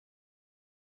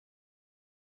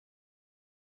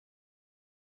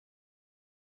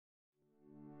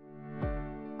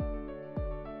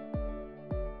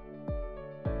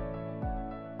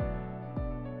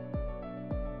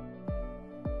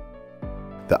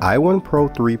The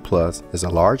i1Pro 3 Plus is a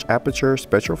large aperture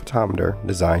spectrophotometer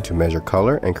designed to measure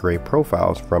color and create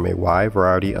profiles from a wide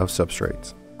variety of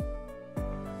substrates.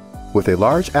 With a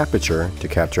large aperture to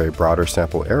capture a broader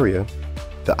sample area,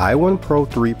 the i1Pro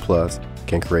 3 Plus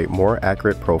can create more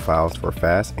accurate profiles for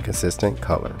fast and consistent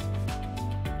color.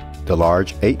 The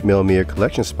large 8mm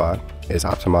collection spot is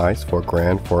optimized for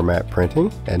grand format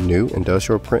printing and new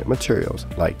industrial print materials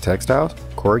like textiles,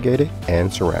 corrugated,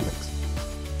 and ceramics.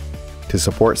 To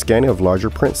support scanning of larger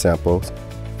print samples,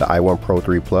 the i1Pro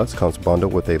 3 Plus comes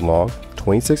bundled with a long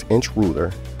 26-inch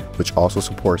ruler, which also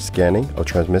supports scanning of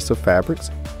transmissive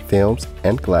fabrics, films,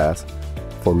 and glass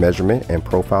for measurement and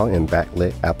profile in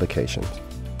backlit applications.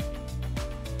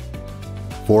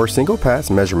 4 single-pass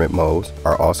measurement modes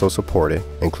are also supported,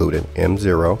 including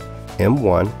M0,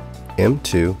 M1,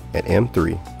 M2, and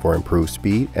M3 for improved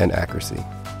speed and accuracy.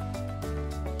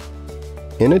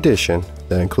 In addition,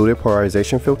 the included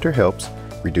polarization filter helps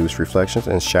reduce reflections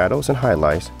and shadows and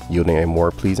highlights, yielding a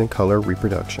more pleasing color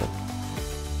reproduction.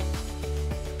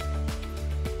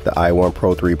 The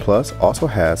i1Pro 3 Plus also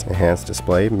has enhanced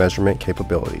display measurement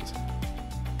capabilities.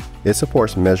 It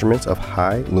supports measurements of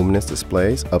high luminance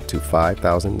displays up to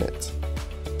 5,000 nits.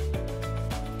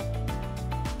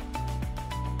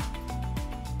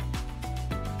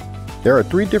 There are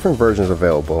 3 different versions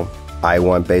available: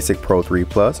 i1 Basic Pro 3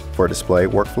 Plus for display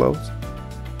workflows,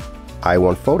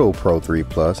 i1 Photo Pro 3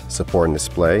 Plus supporting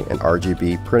display and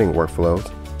RGB printing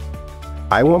workflows,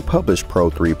 i1 Publish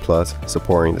Pro 3 Plus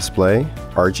supporting display,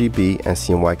 RGB, and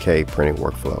CMYK printing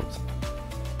workflows.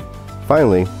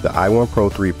 Finally, the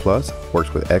i1Pro 3 Plus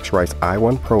works with X-Rite's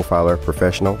i1 Profiler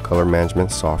professional color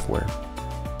management software.